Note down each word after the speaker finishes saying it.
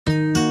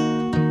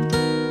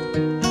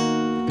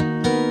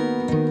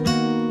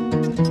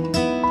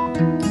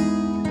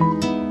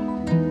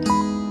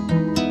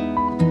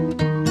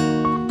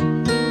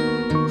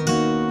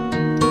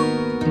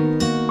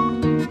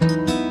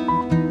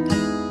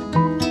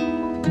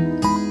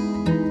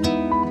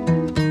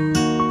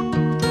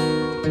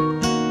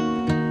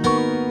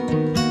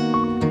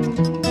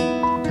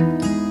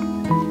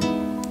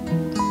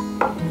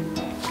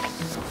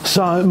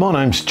So my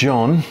name's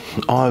Jon.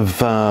 I've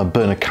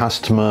been a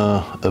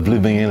customer of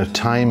Living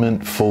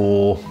Entertainment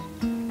for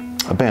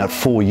about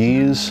 4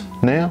 years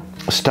now.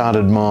 I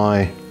started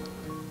my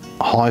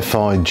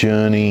hi-fi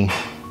journey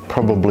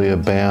probably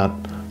about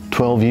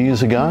 12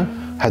 years ago.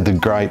 Had the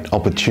great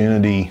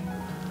opportunity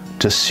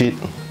to sit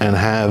and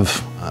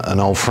have an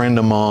old friend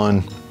of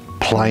mine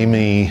play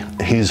me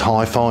his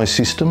hi-fi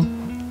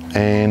system.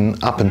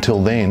 And up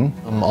until then,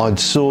 I'd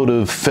sort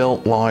of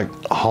felt like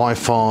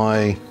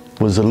hi-fi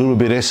was a little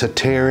bit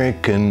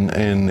esoteric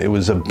and it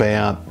was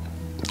about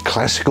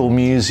classical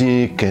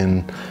music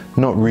and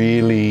not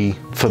really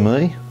for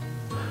me.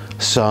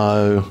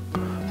 So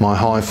my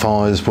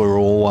hi-fis were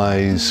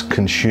always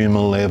consumer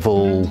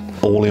level,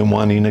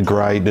 all-in-one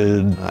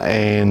integrated,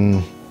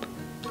 and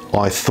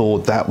I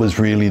thought that was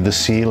really the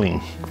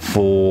ceiling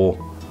for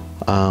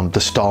the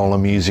style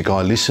of music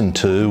I listened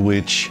to,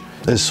 which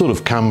has sort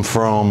of come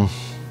from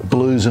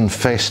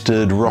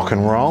blues-infested rock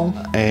and roll,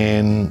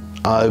 and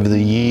over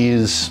the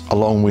years,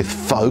 along with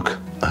folk,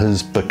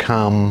 has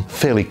become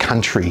fairly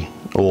country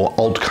or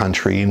old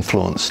country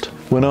influenced.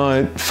 When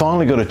I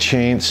finally got a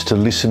chance to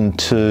listen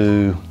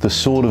to the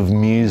sort of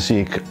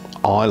music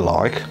I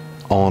like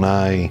on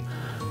a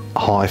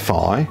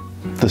hi-fi,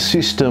 the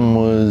system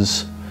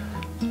was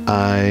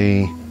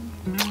a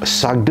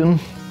Sugden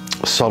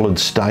solid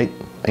state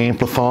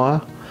amplifier.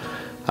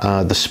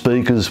 The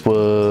speakers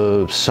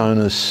were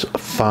Sonus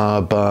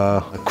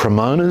Faber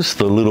Cremonas,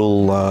 the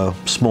little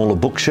smaller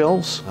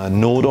bookshelves.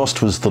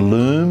 Nordost was the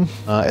loom,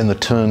 and the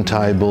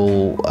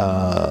turntable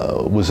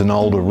was an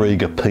older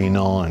Rega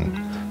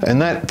RP10.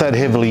 And that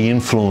heavily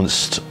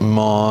influenced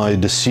my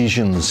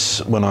decisions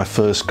when I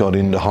first got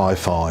into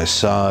hi-fi.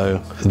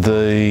 So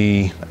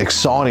the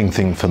exciting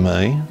thing for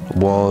me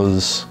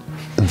was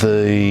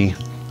the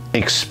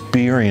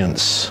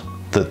experience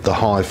that the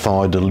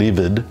hi-fi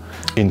delivered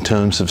in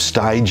terms of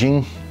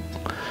staging,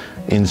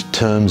 in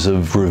terms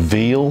of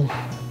reveal,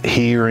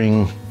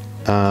 hearing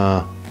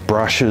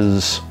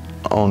brushes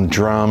on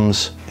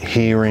drums,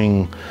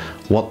 hearing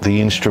what the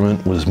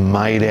instrument was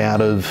made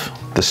out of,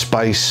 the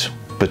space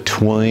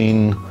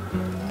between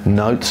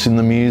notes in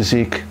the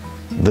music,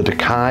 the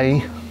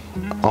decay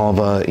of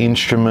an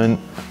instrument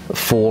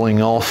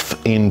falling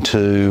off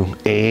into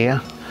air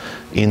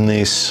in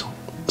this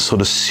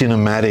sort of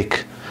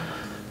cinematic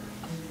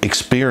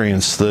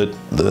experience that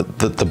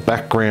the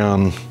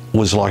background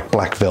was like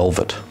black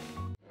velvet.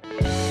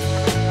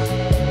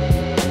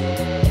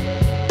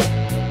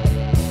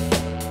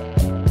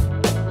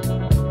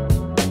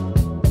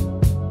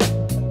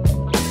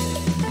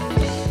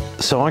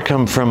 So I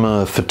come from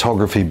a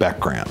photography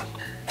background.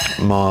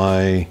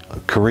 My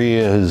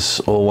career has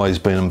always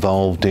been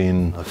involved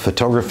in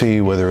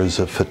photography, whether as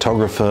a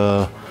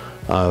photographer,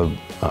 a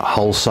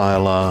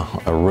wholesaler,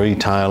 a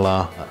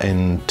retailer,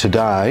 and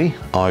today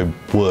I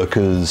work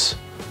as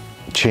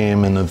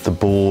chairman of the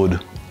board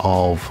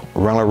of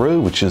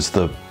Limetree, which is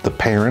the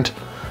parent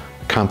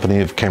company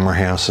of Camera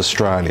House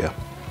Australia.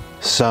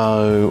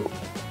 So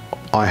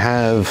I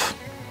have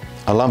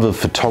a love of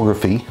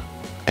photography,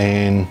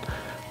 and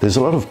there's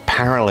a lot of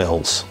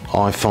parallels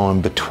I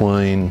find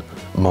between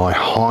my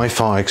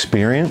hi-fi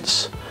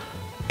experience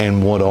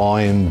and what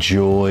I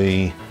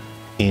enjoy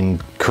in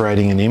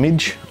creating an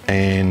image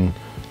and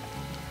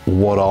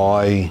what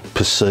I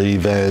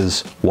perceive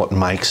as what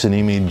makes an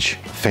image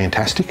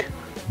fantastic.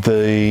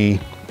 The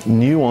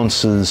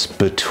nuances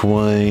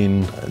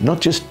between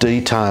not just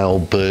detail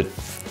but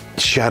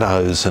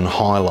shadows and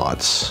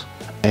highlights,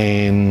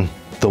 and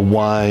the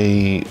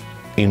way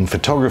in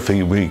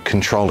photography we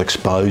control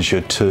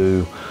exposure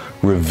to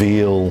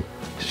reveal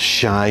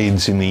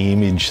shades in the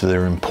image that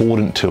are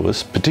important to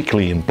us,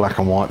 particularly in black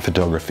and white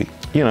photography.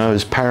 You know,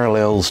 as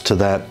parallels to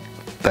that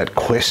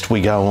quest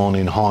we go on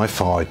in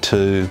hi-fi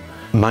to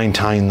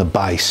maintain the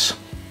base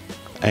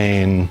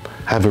and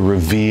have a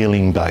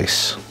revealing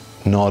base,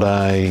 not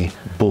a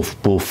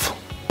boof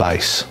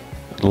base,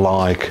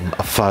 like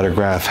a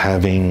photograph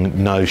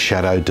having no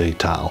shadow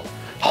detail.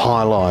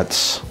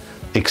 Highlights,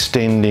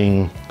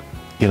 extending,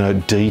 you know,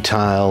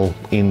 detail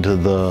into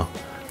the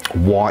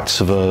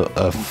whites of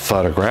a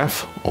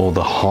photograph or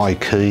the high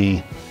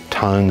key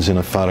tones in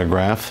a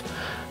photograph,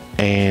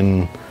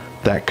 and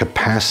that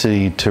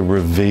capacity to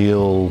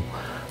reveal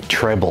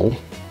treble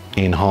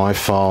in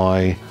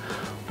hi-fi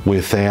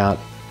without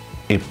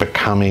it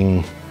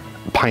becoming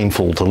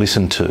painful to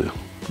listen to.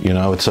 You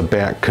know, it's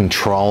about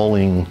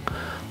controlling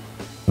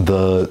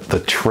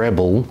the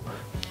treble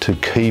to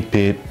keep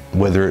it,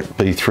 whether it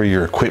be through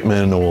your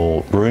equipment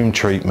or room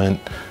treatment,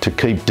 to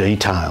keep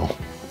detail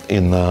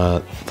in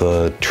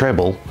the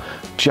treble,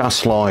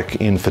 just like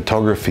in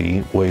photography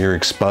where you're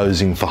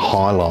exposing for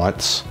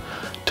highlights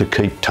to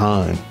keep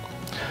tone.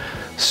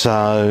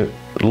 So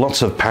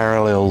lots of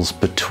parallels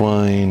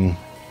between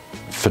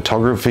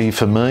photography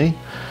for me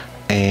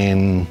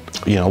and,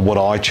 you know, what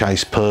I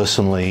chase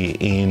personally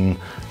in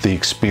the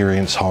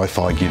experience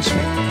hi-fi gives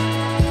me.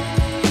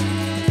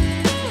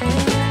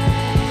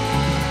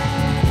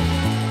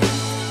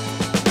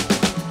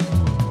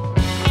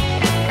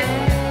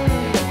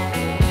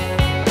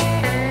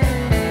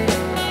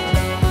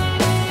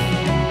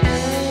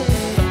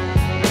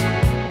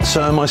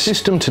 So my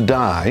system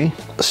today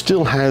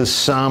still has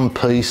some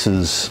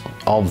pieces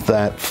of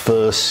that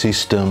first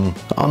system,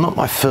 not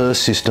my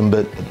first system,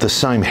 but the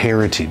same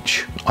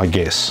heritage, I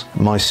guess.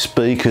 My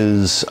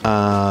speakers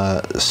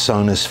are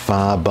Sonus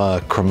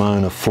Faber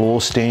Cremona floor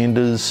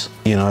standers.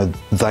 You know,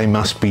 they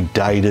must be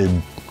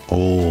dated,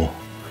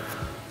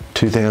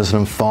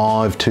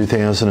 2005,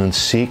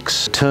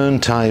 2006.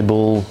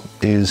 Turntable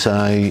is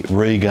a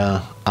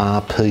Rega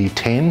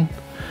RP10,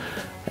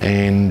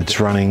 and it's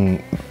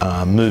running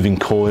moving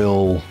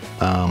coil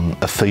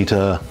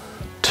Apheta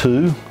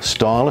 2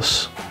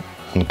 stylus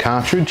and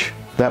cartridge.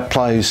 That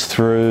plays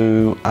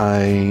through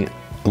a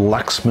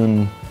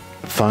Luxman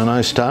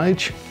phono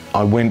stage.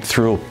 I went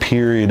through a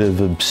period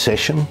of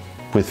obsession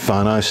with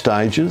phono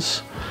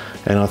stages,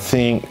 and I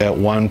think at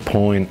one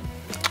point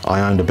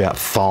I owned about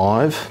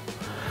 5,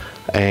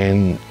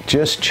 and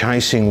just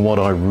chasing what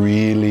I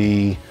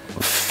really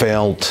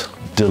felt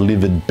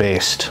delivered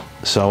best.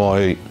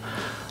 So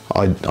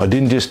I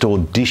didn't just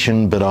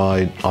audition, but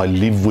I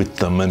lived with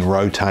them and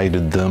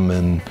rotated them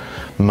and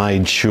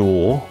made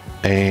sure.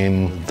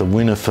 And the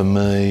winner for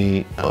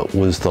me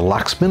was the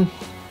Luxman.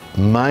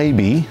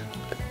 Maybe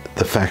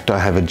the fact I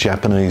have a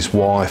Japanese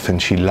wife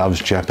and she loves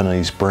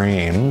Japanese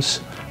brands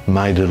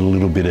made it a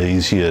little bit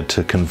easier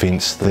to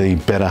convince the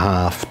better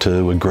half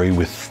to agree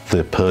with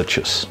the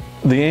purchase.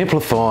 The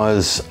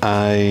amplifier's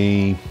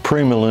a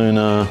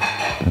PrimaLuna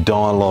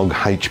Dialogue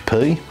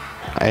HP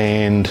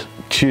and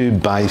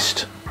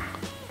tube-based,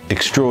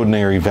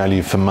 extraordinary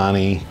value for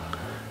money.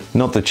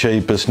 Not the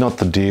cheapest, not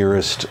the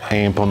dearest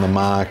amp on the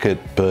market,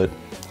 but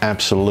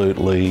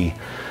absolutely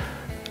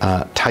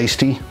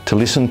tasty to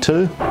listen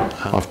to.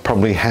 I've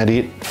probably had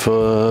it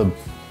for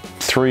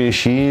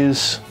 3-ish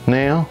years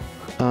now.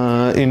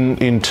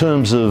 In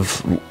terms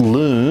of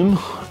loom,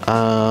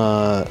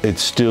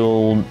 it's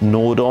still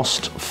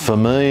Nordost for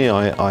me.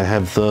 I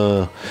have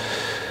the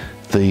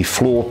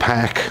floor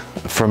pack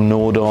from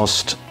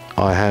Nordost.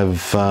 I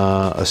have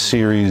a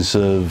series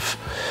of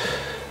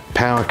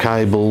power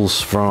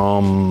cables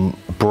from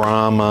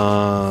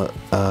Brahma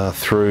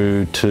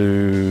through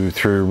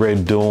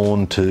Red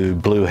Dawn to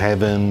Blue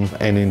Heaven.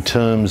 And in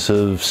terms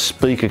of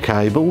speaker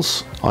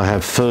cables, I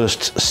have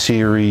first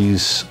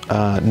series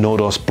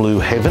Nordost Blue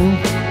Heaven.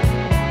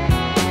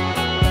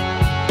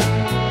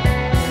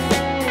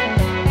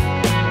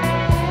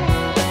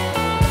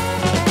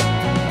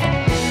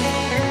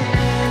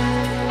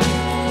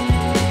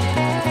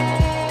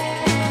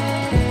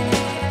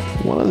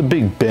 One of the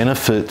big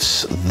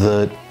benefits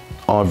that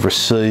I've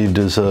received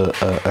as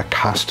a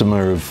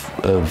customer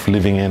of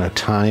Living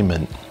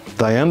Entertainment,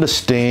 they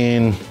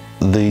understand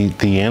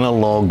the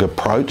analog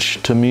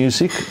approach to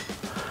music,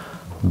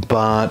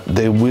 but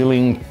they're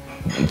willing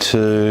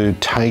to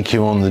take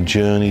you on the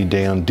journey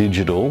down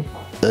digital,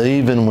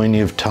 even when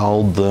you've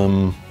told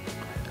them,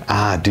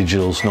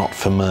 digital's not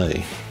for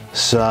me.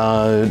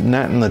 So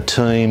Nat and the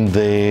team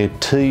there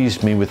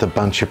teased me with a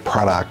bunch of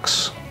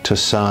products to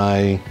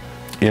say,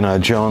 you know,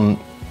 John,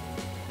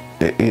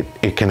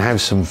 it can have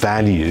some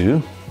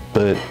value,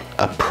 but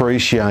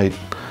appreciate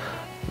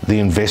the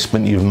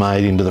investment you've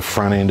made into the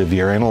front end of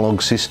your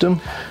analog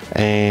system,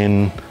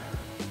 and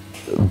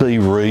be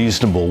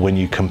reasonable when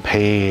you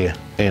compare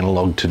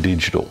analog to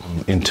digital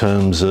in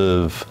terms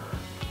of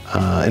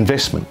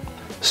investment.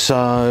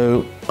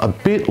 So a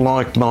bit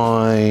like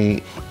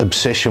my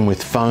obsession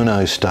with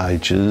phono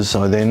stages,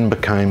 I then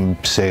became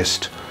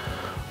obsessed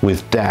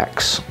with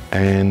DACs,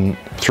 and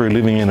through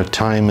Living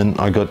Entertainment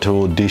I got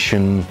to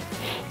audition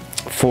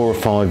 4 or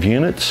 5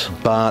 units,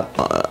 but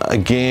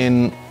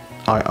again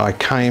I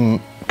came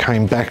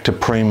back to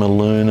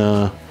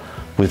PrimaLuna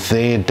with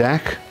their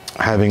DAC,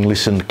 having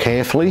listened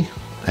carefully,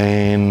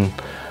 and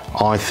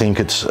I think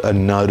it's a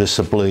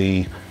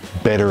noticeably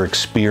better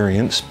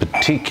experience,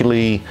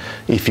 particularly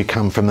if you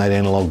come from that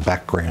analog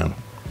background.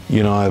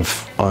 You know, I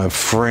have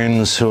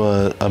friends who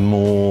are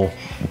more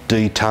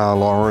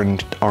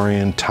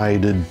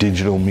detail-orientated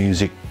digital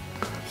music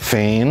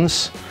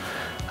fans.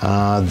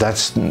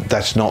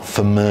 That's not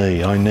for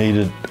me. I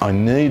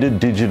needed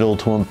digital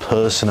to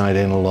impersonate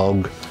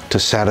analog to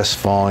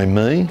satisfy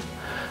me,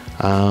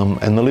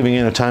 and the Living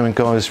Entertainment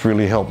guys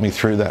really helped me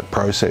through that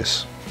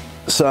process.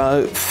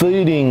 So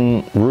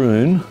feeding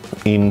Rune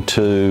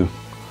into,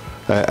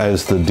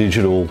 as the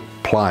digital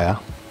player,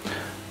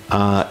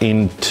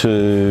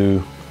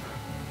 into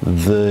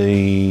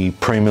the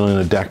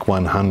PrimaLuna DAC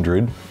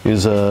 100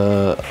 is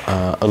a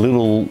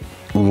little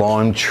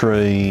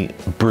Limetree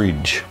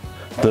bridge.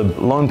 The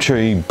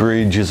Limetree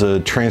bridge is a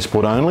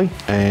transport only,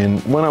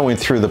 and when I went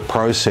through the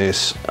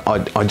process,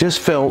 I just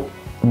felt,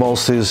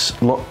 whilst there's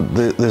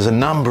a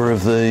number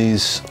of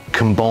these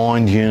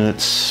combined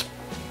units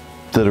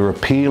that are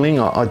appealing,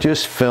 I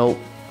just felt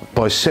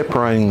by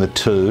separating the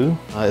two,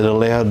 it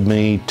allowed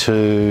me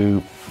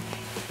to,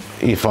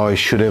 if I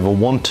should ever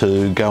want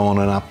to, go on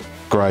an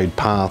upgrade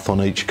path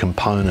on each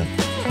component.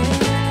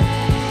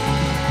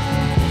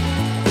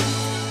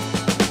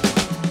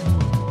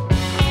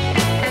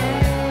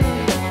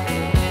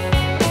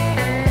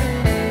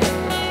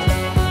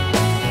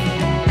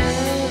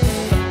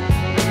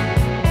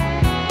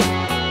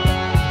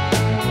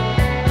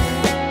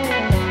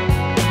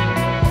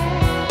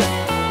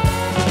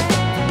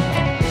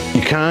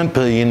 don't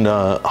be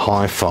into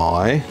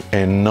hi-fi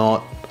and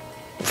not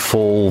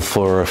fall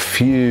for a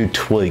few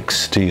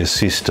tweaks to your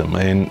system,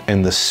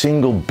 and the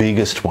single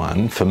biggest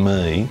one for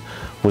me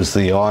was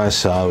the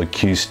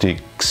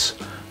IsoAcoustics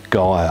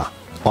Gaia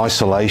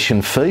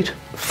isolation feet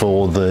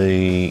for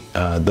the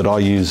that I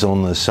use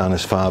on the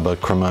Sonus Faber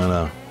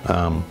Cremona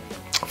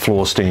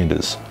floor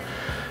standers.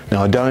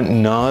 Now I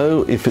don't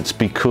know if it's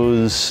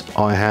because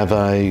I have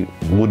a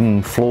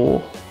wooden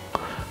floor.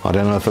 I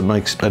don't know if it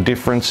makes a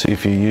difference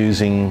if you're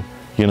using,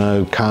 you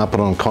know, carpet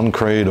on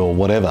concrete or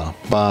whatever,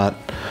 but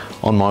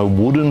on my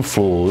wooden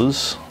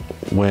floors,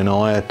 when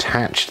I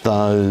attached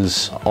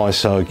those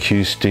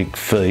isoacoustic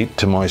feet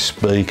to my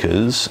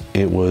speakers,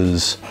 it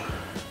was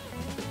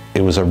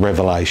a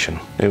revelation.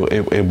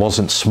 It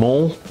wasn't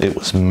small, it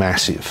was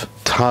massive.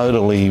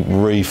 Totally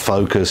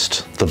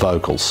refocused the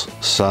vocals.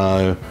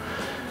 So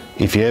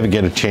if you ever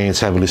get a chance,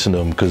 have a listen to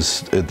them,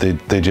 because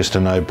they're just a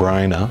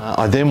no-brainer.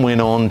 I then went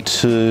on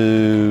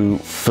to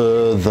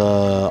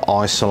further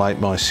isolate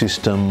my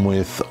system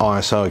with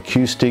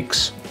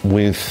IsoAcoustics,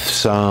 with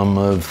some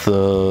of the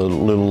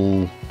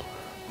little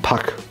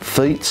puck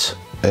feet,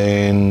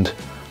 and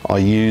I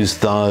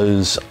used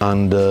those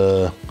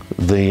under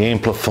the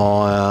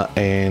amplifier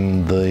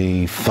and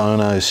the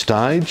phono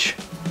stage.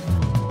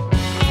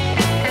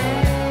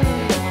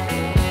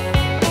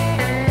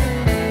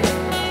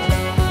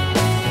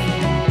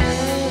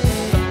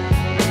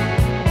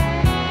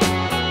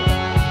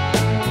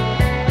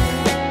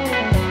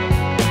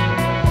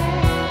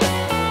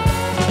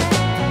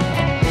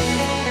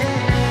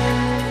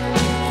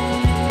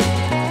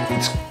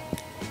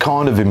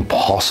 Kind of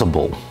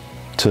impossible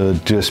to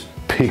just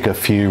pick a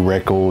few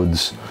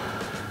records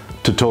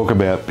to talk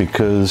about,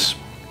 because,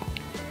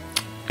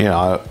 you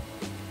know,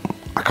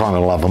 I kind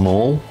of love them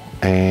all,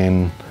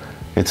 and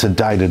it's a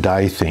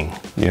day-to-day thing,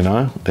 you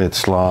know.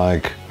 It's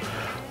like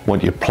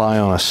what you play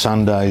on a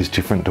Sunday is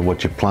different to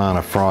what you play on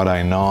a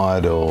Friday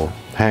night, or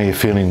how you're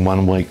feeling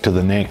one week to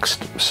the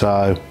next.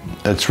 So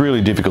it's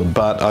really difficult,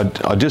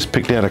 but I just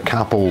picked out a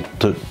couple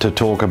to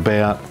talk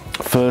about.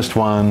 First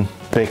one,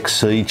 Beck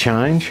C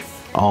change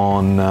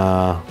on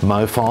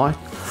MoFi.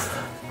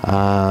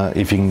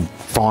 If you can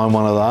find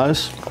one of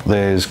those,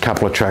 there's a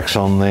couple of tracks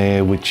on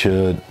there which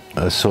are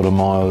sort of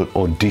my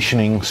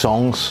auditioning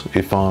songs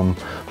if I'm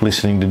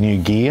listening to new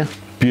gear.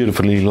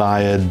 Beautifully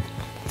layered,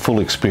 full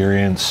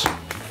experience.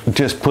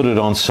 Just put it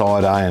on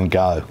side A and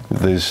go.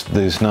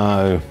 There's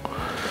no,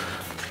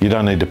 you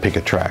don't need to pick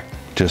a track,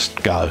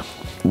 just go.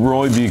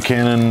 Roy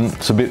Buchanan,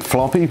 it's a bit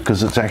floppy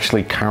because it's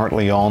actually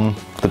currently on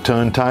the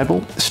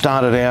turntable.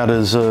 Started out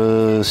as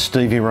a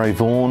Stevie Ray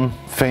Vaughan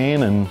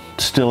fan and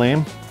still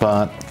am,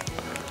 but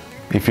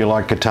if you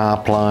like guitar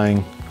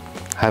playing,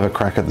 have a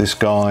crack at this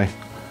guy.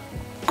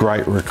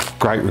 Great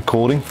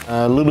recording.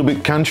 A little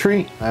bit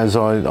country, as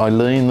I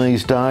lean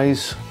these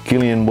days.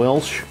 Gillian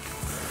Welch.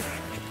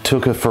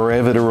 Took her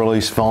forever to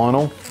release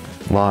vinyl,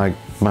 like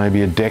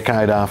maybe a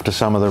decade after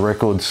some of the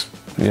records,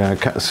 you know,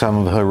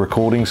 some of her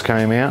recordings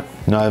came out.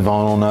 No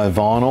vinyl, no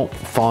vinyl.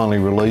 Finally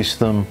released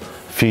them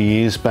a few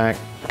years back.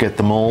 Get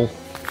them all.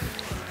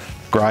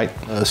 Great.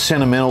 A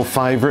sentimental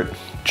favourite,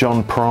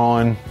 Jon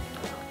Paterson.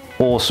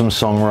 Awesome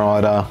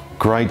songwriter,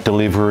 great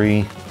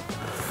delivery.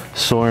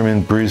 Saw him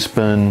in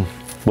Brisbane.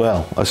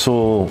 Well, I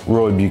saw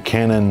Roy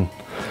Buchanan,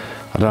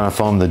 I don't know if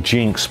I'm the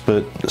jinx,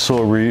 but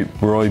saw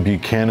Roy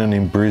Buchanan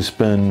in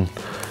Brisbane,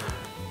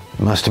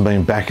 must have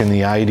been back in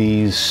the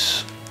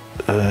 80s,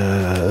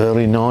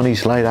 early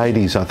 90s, late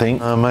 80s I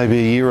think. Maybe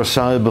a year or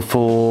so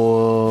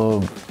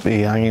before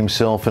he hung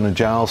himself in a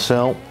jail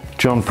cell.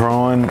 Jon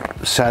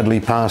Paterson sadly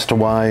passed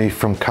away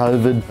from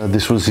COVID.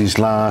 This was his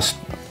last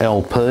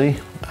LP.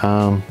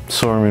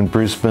 Saw him in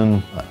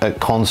Brisbane at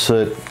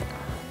concert,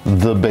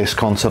 the best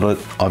concert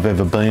I've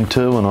ever been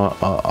to, and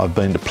I've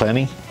been to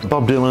plenty.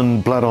 Bob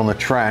Dylan, Blood on the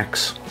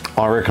Tracks,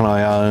 I reckon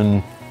I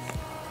own,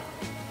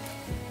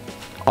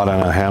 I don't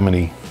know how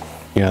many,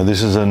 you know,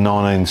 this is a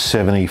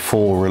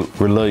 1974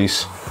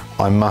 release.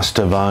 I must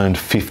have owned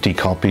 50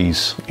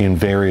 copies in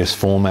various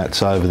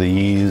formats over the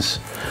years.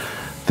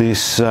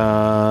 This,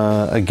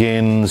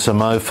 again, is a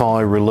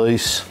MoFi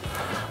release,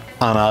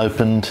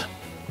 unopened,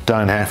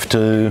 don't have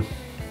to.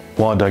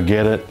 Why did I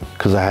get it?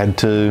 Because I had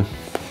to.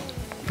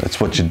 That's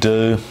what you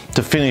do.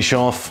 To finish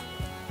off,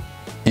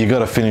 you got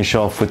to finish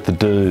off with The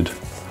Dude,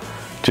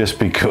 just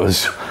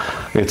because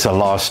it's a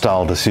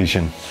lifestyle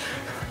decision.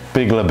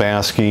 Big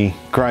Lebowski,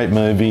 great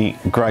movie,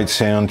 great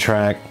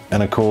soundtrack,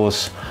 and of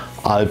course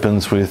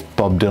opens with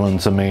Bob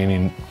Dylan's The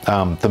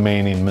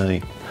Man in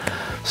Me.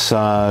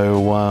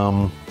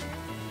 So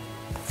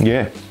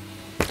yeah,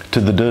 to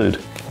The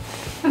Dude.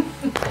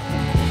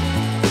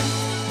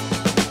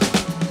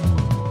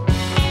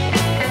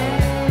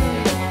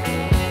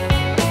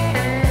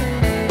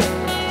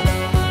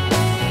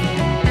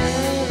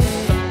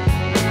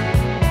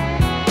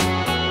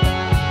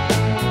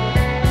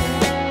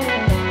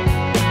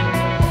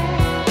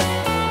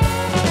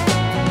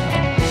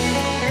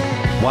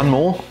 One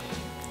more,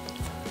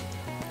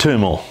 two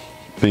more,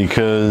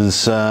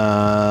 because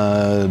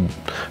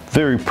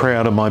very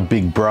proud of my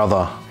big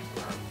brother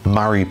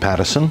Murray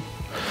Paterson,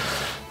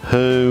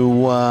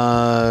 who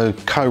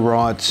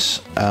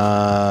co-writes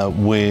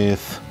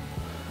with,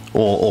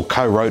 or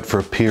co-wrote for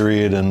a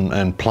period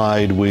and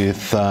played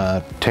with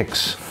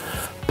Tex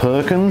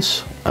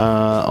Perkins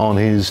on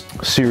his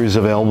series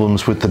of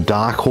albums with the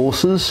Dark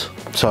Horses.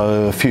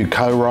 So a few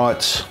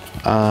co-writes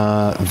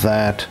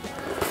that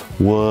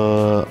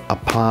were a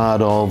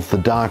part of the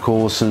Dark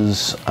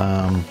Horses,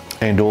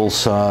 and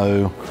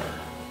also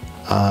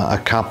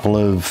a couple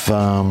of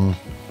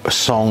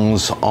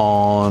songs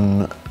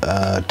on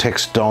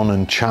Tex, Don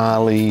and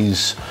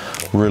Charlie's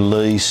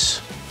release,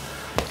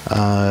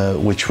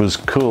 which was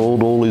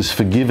called All Is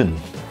Forgiven.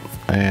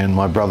 And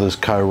my brother's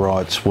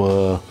co-writes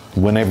were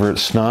Whenever It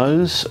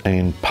Snows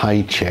and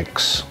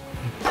Paychecks,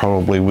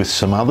 probably with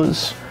some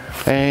others.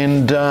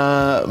 And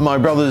my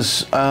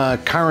brother's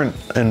current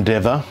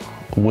endeavour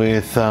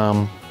with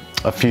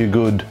a few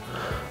good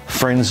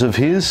friends of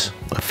his,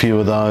 a few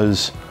of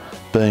those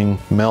being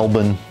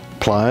Melbourne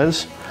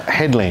players.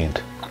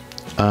 Headland,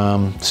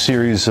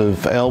 series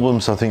of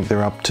albums, I think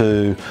they're up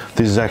to,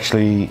 this is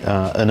actually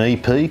an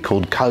EP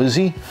called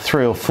Cozy.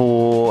 3 or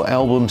 4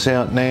 albums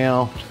out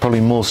now,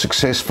 probably more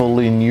successful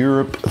in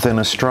Europe than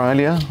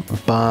Australia,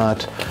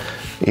 but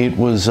it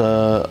was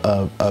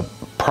a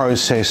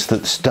process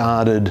that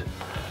started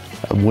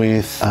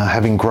with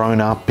having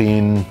grown up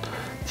in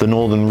the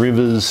Northern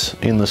Rivers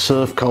in the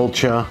surf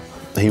culture.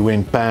 He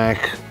went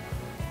back,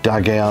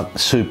 dug out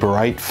Super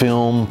 8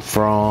 film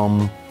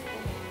from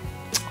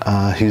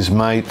his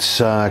mates'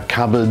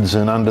 cupboards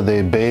and under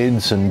their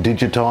beds and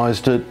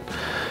digitised it,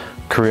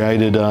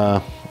 created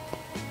a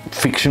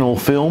fictional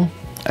film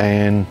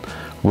and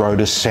wrote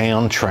a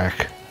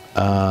soundtrack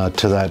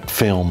to that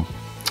film.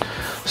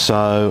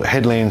 So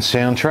Headland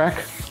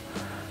soundtrack,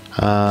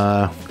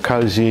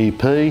 Cozy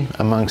EP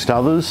amongst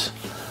others.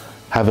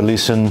 Have a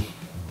listen,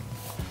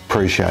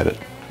 appreciate it.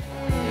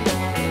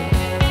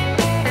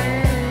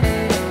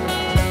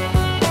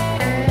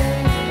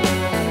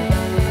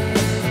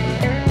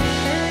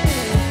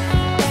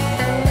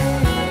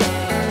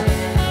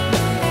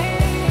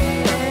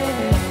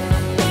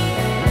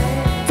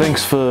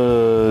 Thanks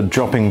for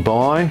dropping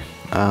by,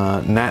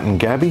 Nat and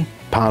Gabby,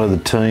 part of the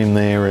team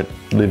there at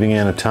Living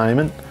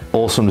Entertainment.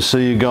 Awesome to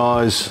see you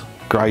guys.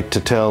 Great to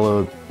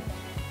tell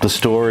the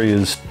story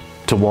as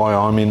to why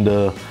I'm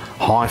into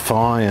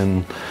hi-fi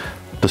and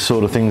the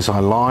sort of things I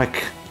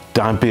like.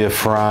 Don't be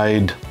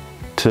afraid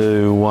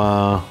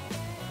to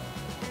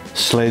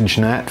sledge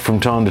Nat from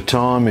time to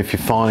time if you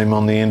find him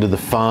on the end of the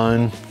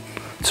phone.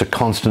 It's a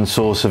constant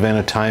source of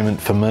entertainment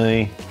for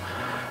me.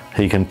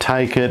 He can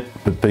take it,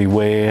 but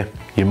beware,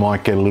 you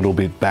might get a little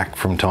bit back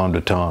from time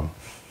to time.